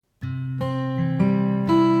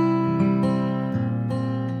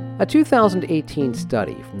A 2018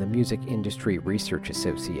 study from the Music Industry Research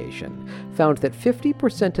Association found that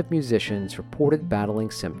 50% of musicians reported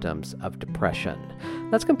battling symptoms of depression.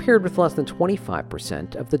 That's compared with less than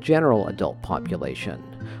 25% of the general adult population.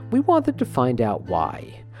 We wanted to find out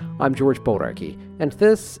why. I'm George Bodarky, and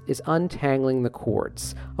this is Untangling the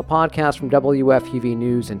Chords, a podcast from WFUV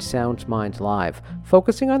News and Sound Minds Live,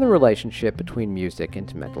 focusing on the relationship between music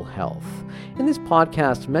and mental health. In this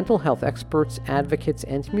podcast, mental health experts, advocates,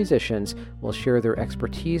 and musicians will share their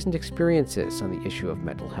expertise and experiences on the issue of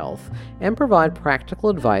mental health and provide practical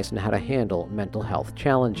advice on how to handle mental health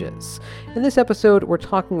challenges. In this episode, we're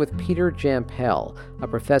talking with Peter Jampel, a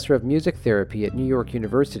professor of music therapy at New York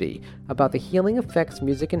University, about the healing effects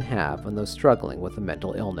music can have on those struggling with a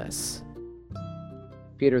mental illness.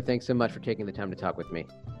 Peter, thanks so much for taking the time to talk with me.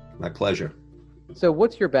 My pleasure. So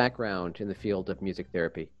what's your background in the field of music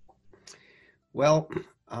therapy? Well,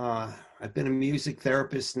 I've been a music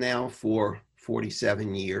therapist now for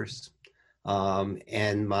 47 years,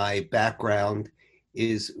 and my background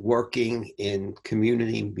is working in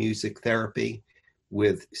community music therapy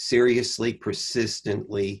with seriously,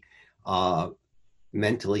 persistently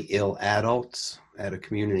mentally ill adults at a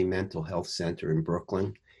community mental health center in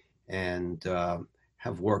Brooklyn, and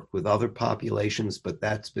have worked with other populations, but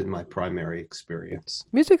that's been my primary experience.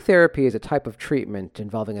 Music therapy is a type of treatment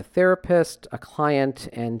involving a therapist, a client,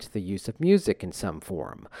 and the use of music in some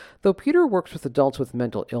form. Though Peter works with adults with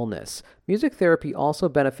mental illness, music therapy also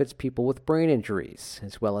benefits people with brain injuries,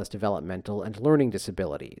 as well as developmental and learning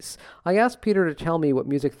disabilities. I asked Peter to tell me what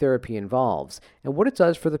music therapy involves and what it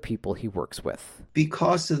does for the people he works with.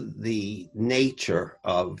 Because of the nature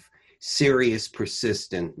of serious,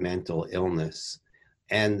 persistent mental illness,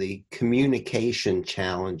 and the communication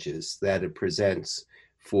challenges that it presents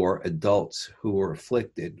for adults who are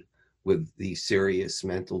afflicted with these serious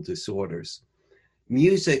mental disorders,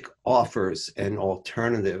 music offers an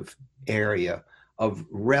alternative area of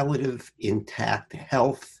relative intact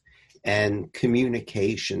health and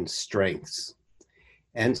communication strengths.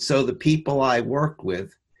 And so the people I work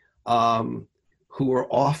with, who are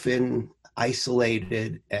often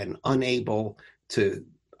isolated and unable to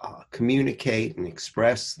communicate and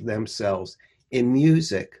express themselves in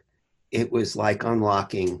music, it was like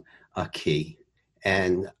unlocking a key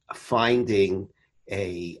and finding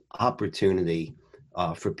a opportunity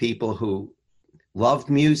for people who loved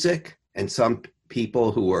music and some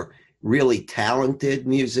people who were really talented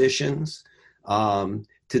musicians to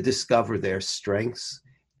discover their strengths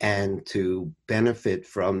and to benefit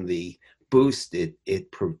from the boost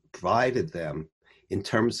it provided them in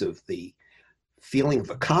terms of the feeling of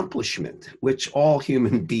accomplishment, which all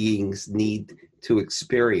human beings need to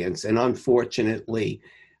experience. And unfortunately,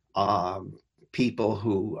 people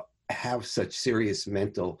who have such serious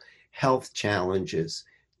mental health challenges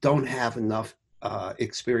don't have enough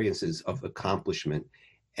experiences of accomplishment.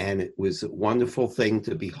 And it was a wonderful thing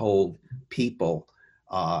to behold people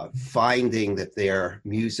finding that their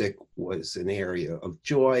music was an area of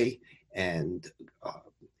joy and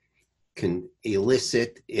can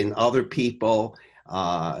elicit in other people,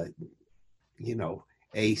 a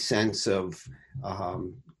sense of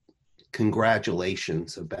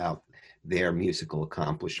congratulations about their musical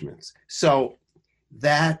accomplishments. So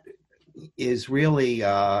that is really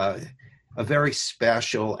a very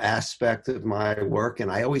special aspect of my work.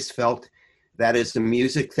 And I always felt that as a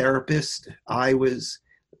music therapist, I was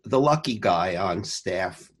the lucky guy on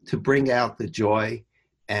staff to bring out the joy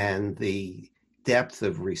and the depth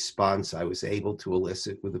of response I was able to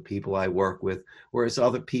elicit with the people I work with, whereas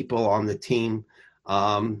other people on the team,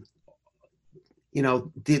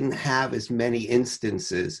 didn't have as many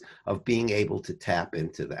instances of being able to tap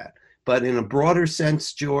into that. But in a broader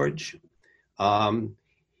sense, George,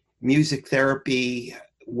 music therapy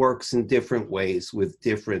works in different ways with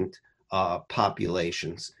different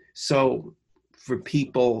populations. So for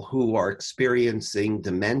people who are experiencing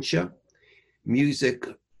dementia, music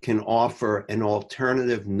can offer an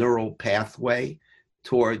alternative neural pathway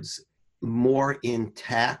towards more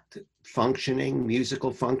intact functioning, musical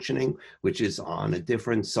functioning, which is on a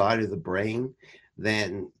different side of the brain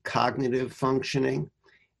than cognitive functioning,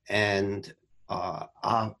 and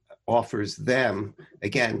offers them,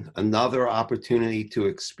 again, another opportunity to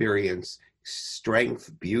experience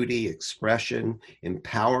strength, beauty, expression,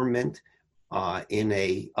 empowerment in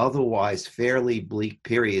a otherwise fairly bleak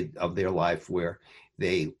period of their life where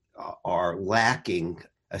they are lacking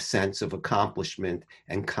a sense of accomplishment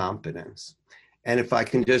and competence. And if I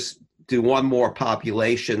can just do one more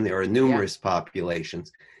population, there are numerous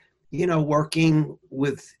populations, working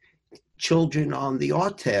with children on the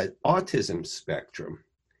autism spectrum.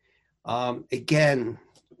 Again,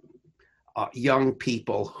 young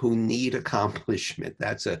people who need accomplishment.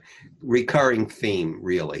 That's a recurring theme,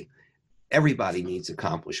 really. Everybody needs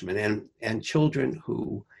accomplishment, and children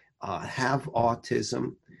who have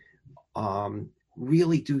autism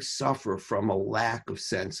really do suffer from a lack of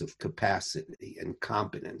sense of capacity and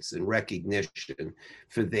competence and recognition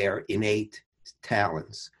for their innate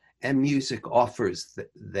talents. And music offers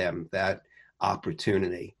them that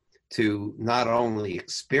opportunity to not only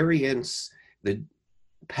experience the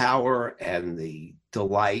power and the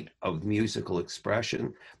delight of musical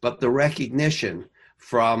expression, but the recognition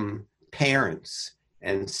from parents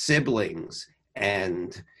and siblings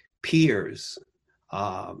and peers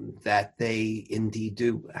that they indeed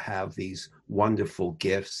do have these wonderful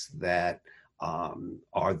gifts that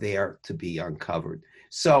are there to be uncovered.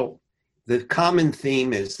 So the common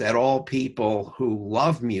theme is that all people who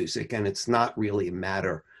love music, and it's not really a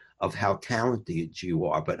matter of how talented you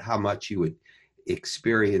are, but how much you would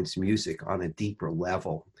experience music on a deeper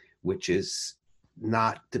level, which is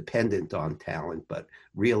not dependent on talent, but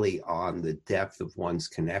really on the depth of one's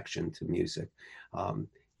connection to music.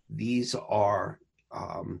 These are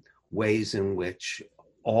ways in which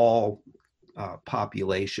all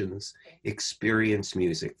populations experience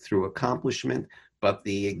music through accomplishment, but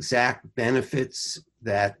the exact benefits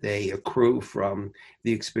that they accrue from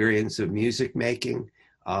the experience of music making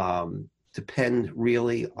depend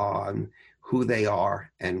really on who they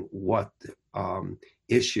are and what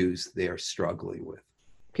issues they're struggling with.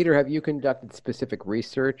 Peter, have you conducted specific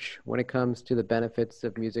research when it comes to the benefits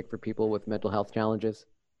of music for people with mental health challenges?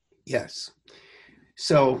 Yes.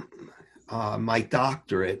 So my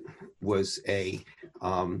doctorate was a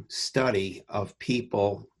study of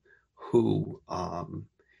people who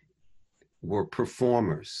were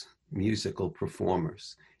performers, musical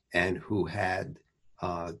performers, and who had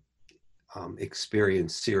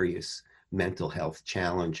experienced serious mental health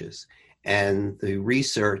challenges. And the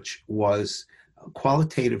research was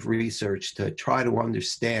qualitative research to try to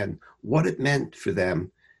understand what it meant for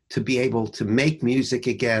them to be able to make music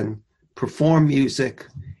again, perform music,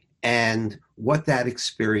 and what that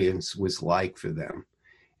experience was like for them.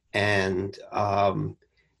 And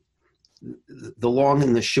the long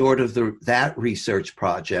and the short of that research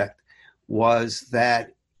project was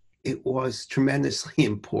that it was tremendously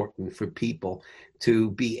important for people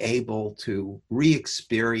to be able to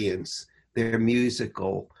re-experience their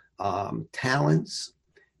musical talents,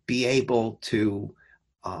 be able to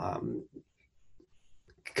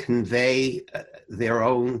convey their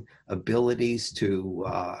own abilities to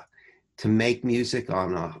make music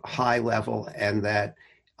on a high level, and that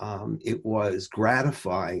it was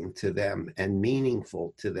gratifying to them and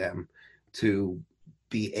meaningful to them to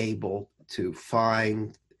be able to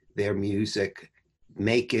find their music,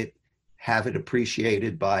 make it, have it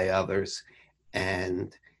appreciated by others,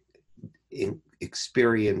 and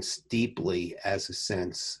experience deeply as a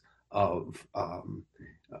sense of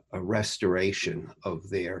a restoration of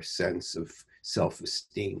their sense of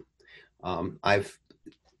self-esteem. I've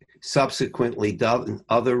subsequently done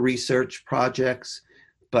other research projects,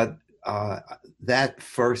 but that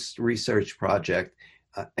first research project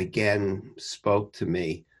again spoke to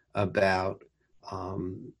me about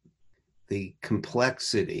the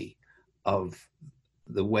complexity of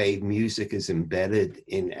the way music is embedded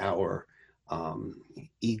in our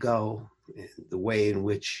ego, the way in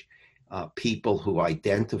which people who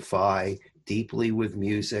identify deeply with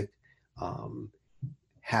music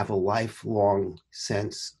have a lifelong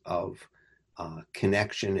sense of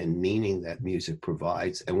connection and meaning that music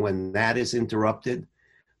provides. And when that is interrupted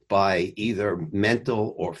by either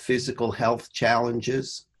mental or physical health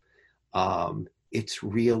challenges, it's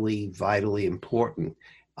really vitally important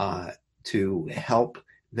to help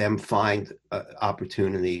them find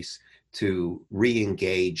opportunities to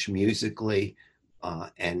re-engage musically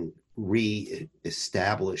and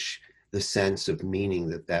re-establish the sense of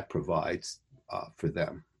meaning that provides for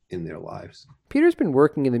them in their lives. Peter's been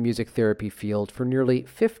working in the music therapy field for nearly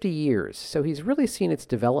 50 years, so he's really seen its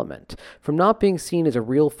development. From not being seen as a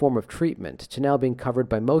real form of treatment to now being covered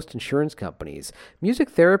by most insurance companies, music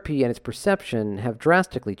therapy and its perception have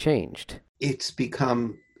drastically changed. It's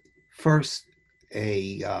become, first,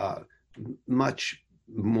 a much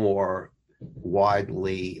more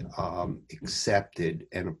widely accepted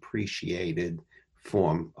and appreciated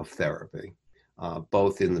form of therapy,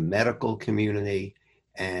 both in the medical community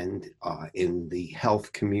and in the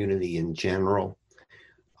health community in general.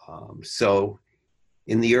 So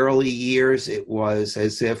in the early years, it was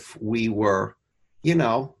as if we were,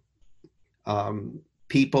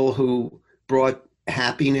 people who brought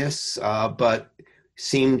happiness, but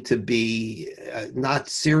seemed to be not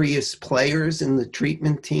serious players in the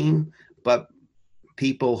treatment team, but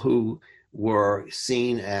people who were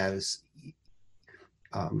seen as,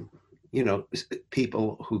 you know,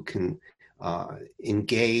 people who can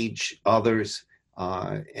engage others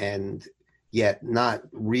and yet not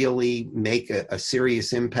really make a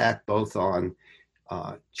serious impact both on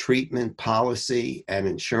treatment policy and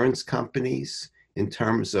insurance companies in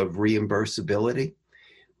terms of reimbursability.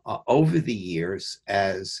 Over the years,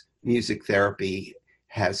 as music therapy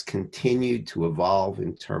has continued to evolve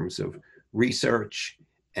in terms of research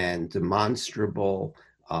and demonstrable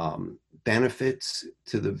benefits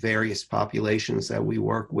to the various populations that we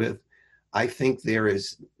work with, I think there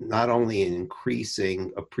is not only an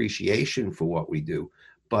increasing appreciation for what we do,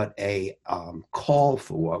 but a call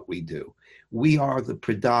for what we do. We are the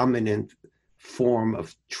predominant form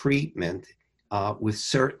of treatment with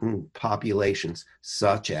certain populations,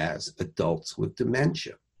 such as adults with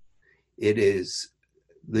dementia. It is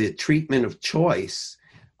the treatment of choice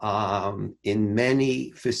in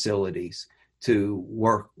many facilities to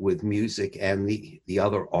work with music and the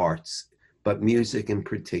other arts, but music in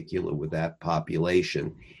particular with that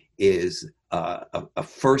population is a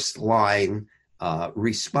first line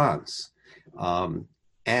response.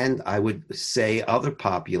 And I would say other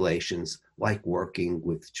populations, like working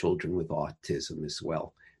with children with autism as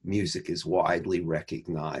well. Music is widely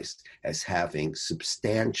recognized as having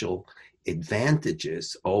substantial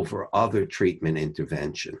advantages over other treatment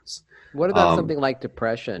interventions. What about something like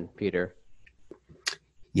depression, Peter?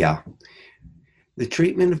 Yeah. The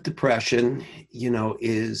treatment of depression, you know,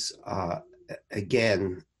 is,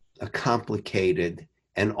 again, a complicated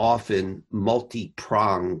and often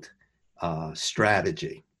multi-pronged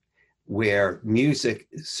strategy, where music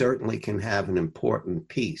certainly can have an important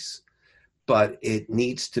piece, but it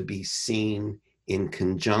needs to be seen in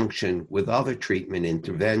conjunction with other treatment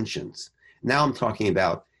interventions. Now I'm talking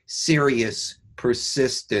about serious,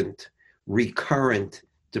 persistent, recurrent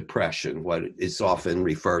depression, what is often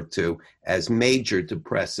referred to as major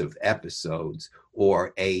depressive episodes,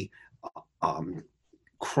 or a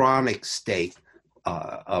chronic state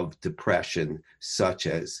of depression, such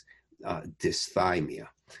as dysthymia.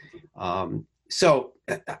 So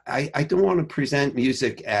I don't want to present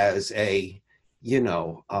music as a, you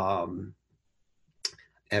know,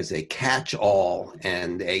 as a catch-all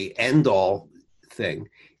and a end-all thing.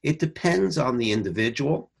 It depends on the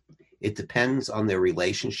individual. It depends on their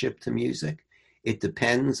relationship to music. It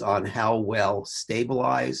depends on how well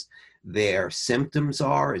stabilized their symptoms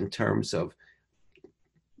are in terms of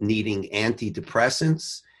needing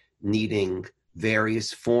antidepressants, needing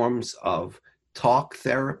various forms of talk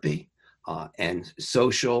therapy and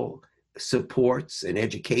social supports and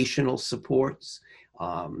educational supports,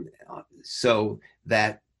 so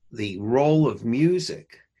that the role of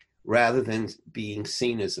music, rather than being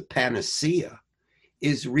seen as a panacea,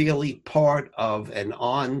 is really part of an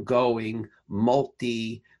ongoing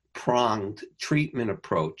multi-pronged treatment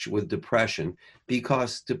approach with depression,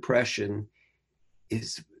 because depression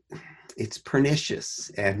it's pernicious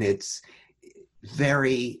and it's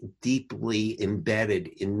very deeply embedded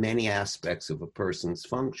in many aspects of a person's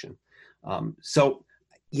function. So,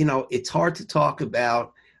 you know, it's hard to talk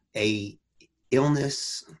about a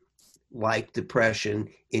illness like depression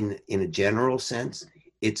in a general sense.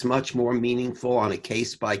 It's much more meaningful on a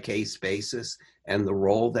case-by-case basis, and the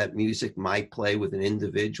role that music might play with an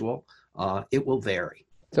individual, it will vary.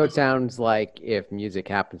 So it sounds like if music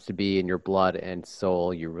happens to be in your blood and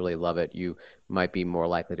soul, you really love it, you might be more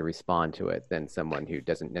likely to respond to it than someone who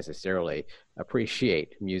doesn't necessarily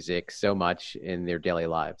appreciate music so much in their daily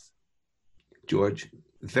lives. George,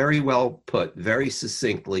 very well put, very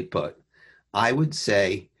succinctly put. I would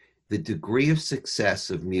say the degree of success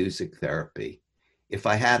of music therapy, if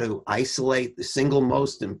I had to isolate the single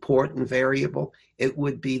most important variable, it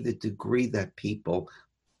would be the degree that people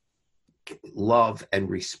love and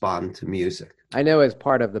respond to music. I know as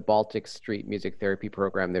part of the Baltic Street Music Therapy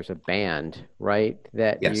Program, there's a band, right,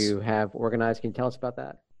 that Yes. you have organized. Can you tell us about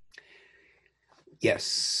that? Yes.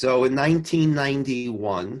 So in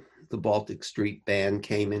 1991, the Baltic Street Band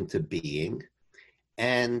came into being,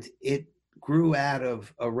 and it grew out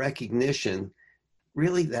of a recognition,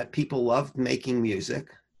 really, that people loved making music,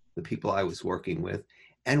 the people I was working with,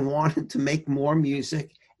 and wanted to make more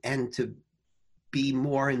music and to be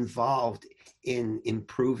more involved in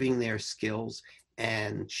improving their skills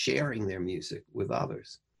and sharing their music with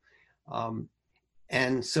others.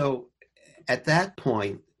 And so at that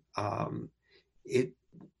point, it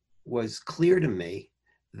was clear to me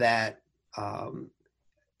that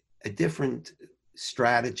a different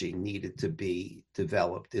strategy needed to be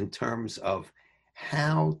developed in terms of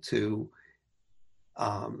how to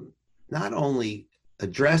not only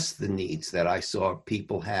address the needs that I saw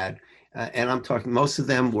people had. And I'm talking, most of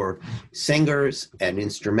them were singers and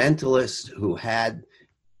instrumentalists who had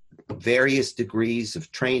various degrees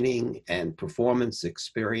of training and performance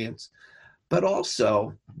experience, but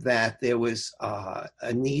also that there was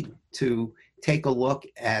a need to take a look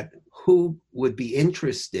at who would be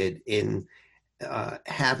interested in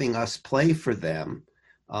having us play for them.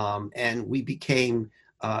 And we became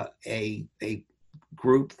a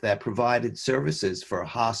group that provided services for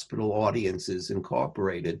Hospital Audiences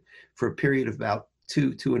Incorporated for a period of about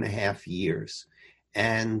 2.5 years.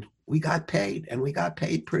 And we got paid, and we got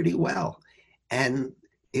paid pretty well. And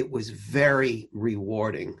it was very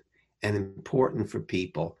rewarding and important for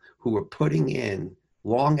people who were putting in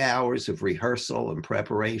long hours of rehearsal and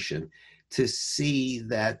preparation to see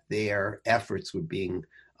that their efforts were being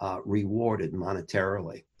rewarded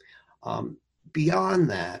monetarily. Beyond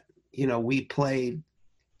that, we played,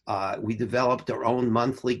 we developed our own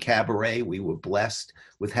monthly cabaret. We were blessed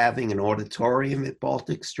with having an auditorium at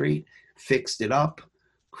Baltic Street, fixed it up,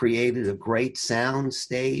 created a great sound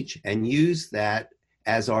stage, and used that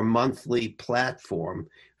as our monthly platform.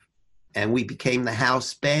 And we became the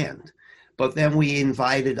house band. But then we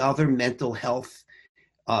invited other mental health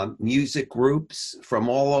music groups from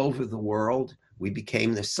all over the world. We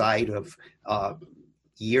became the site of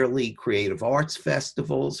yearly creative arts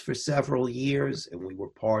festivals for several years, and we were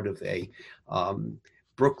part of a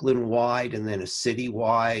Brooklyn-wide and then a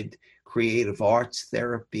city-wide creative arts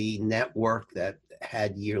therapy network that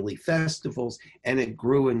had yearly festivals, and it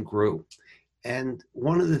grew and grew. And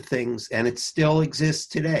one of the things, and it still exists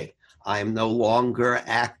today, I am no longer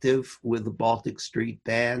active with the Baltic Street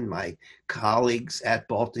Band. My colleagues at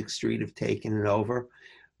Baltic Street have taken it over.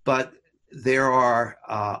 But there are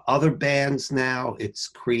other bands now. It's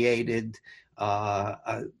created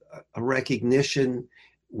a recognition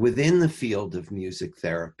within the field of music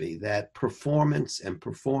therapy that performance and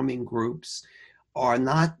performing groups are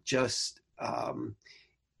not just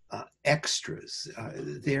extras.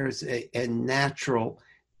 There's a natural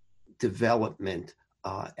development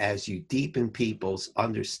as you deepen people's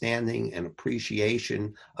understanding and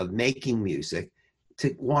appreciation of making music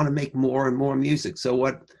to want to make more and more music. So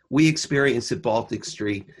what we experience at Baltic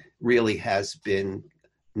Street really has been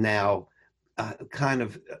now kind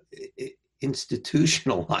of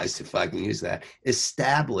institutionalized, if I can use that,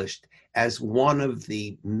 established as one of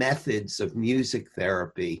the methods of music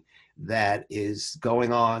therapy that is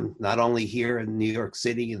going on not only here in New York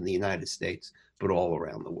City in the United States, but all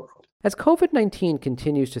around the world. As COVID-19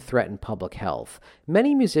 continues to threaten public health,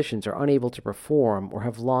 many musicians are unable to perform or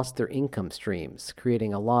have lost their income streams,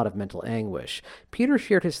 creating a lot of mental anguish. Peter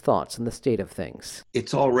shared his thoughts on the state of things.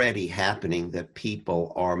 It's already happening that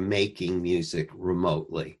people are making music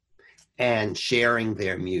remotely and sharing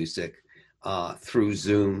their music through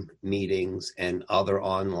Zoom meetings and other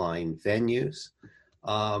online venues.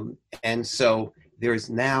 And so there's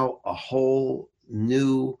now a whole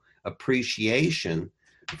new appreciation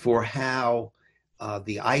for how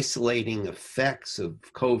the isolating effects of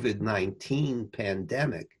COVID-19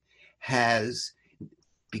 pandemic has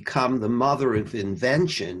become the mother of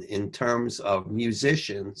invention in terms of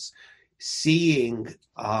musicians seeing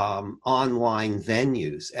online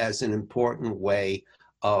venues as an important way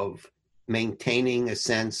of maintaining a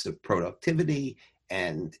sense of productivity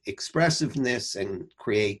and expressiveness and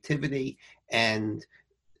creativity, and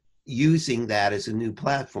using that as a new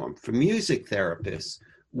platform. For music therapists,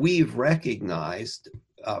 we've recognized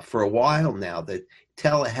for a while now that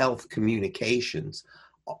telehealth communications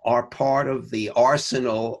are part of the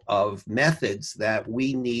arsenal of methods that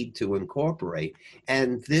we need to incorporate.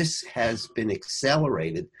 And this has been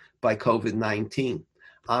accelerated by COVID-19.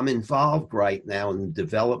 I'm involved right now in the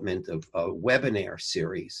development of a webinar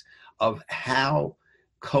series of how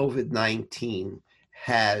COVID-19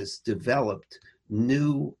 has developed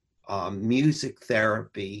new music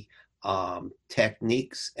therapy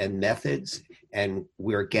techniques and methods, and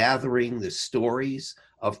we're gathering the stories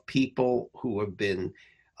of people who have been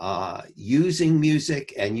using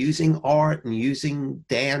music and using art and using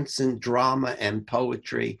dance and drama and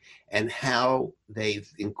poetry, and how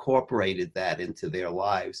they've incorporated that into their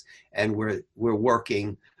lives. And we're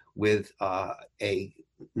working with a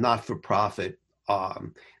not-for-profit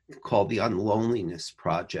called the Unloneliness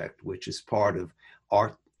Project, which is part of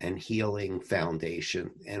Art and Healing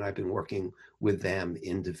Foundation. And I've been working with them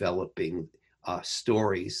in developing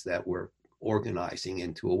stories that we're organizing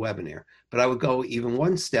into a webinar. But I would go even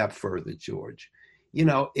one step further, George.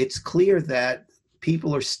 It's clear that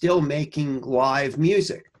people are still making live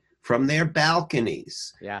music from their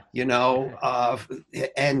balconies,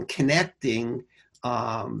 and connecting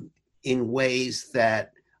in ways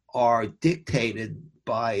that are dictated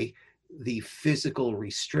by the physical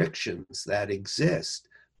restrictions that exist,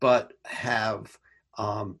 but have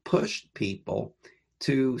pushed people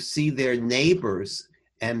to see their neighbors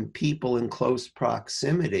and people in close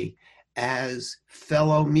proximity as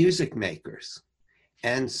fellow music makers.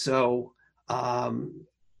 And so,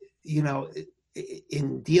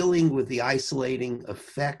 in dealing with the isolating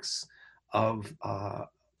effects of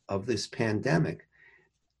this pandemic,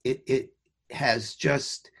 it has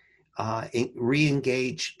just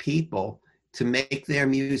re-engaged people to make their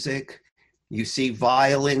music. You see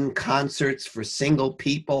violin concerts for single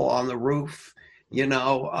people on the roof.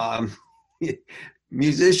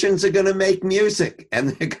 Musicians are going to make music, and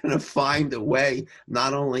they're going to find a way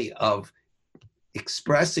not only of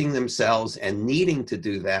expressing themselves and needing to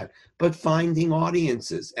do that, but finding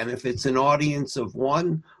audiences. And if it's an audience of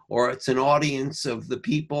one, or it's an audience of the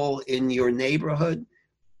people in your neighborhood,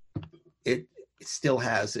 it still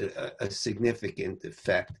has a significant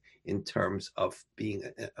effect in terms of being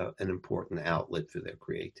an important outlet for their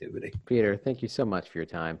creativity. Peter, thank you so much for your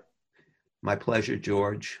time. My pleasure,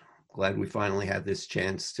 George. Glad we finally had this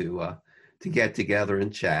chance to get together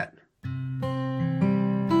and chat.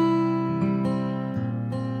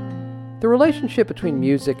 The relationship between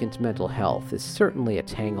music and mental health is certainly a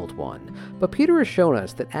tangled one, but Peter has shown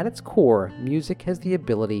us that at its core, music has the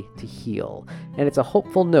ability to heal, and it's a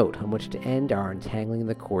hopeful note on which to end our Untangling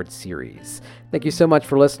the Chords series. Thank you so much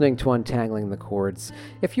for listening to Untangling the Chords.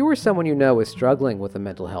 If you or someone you know is struggling with a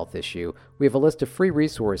mental health issue, we have a list of free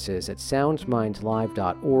resources at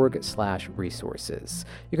soundmindlive.org/resources.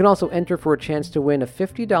 You can also enter for a chance to win a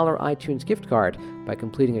 $50 iTunes gift card by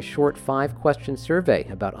completing a short 5-question survey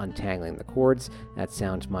about Untangling the Chords at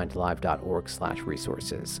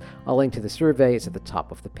soundmindlive.org/resources. A link to the survey is at the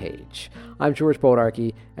top of the page. I'm George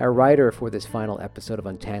Bodarky. Our writer for this final episode of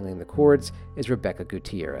Untangling the Chords is Rebecca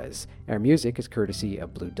Gutierrez. Our music is courtesy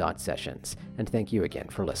of Blue Dot Sessions. And thank you again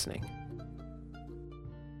for listening.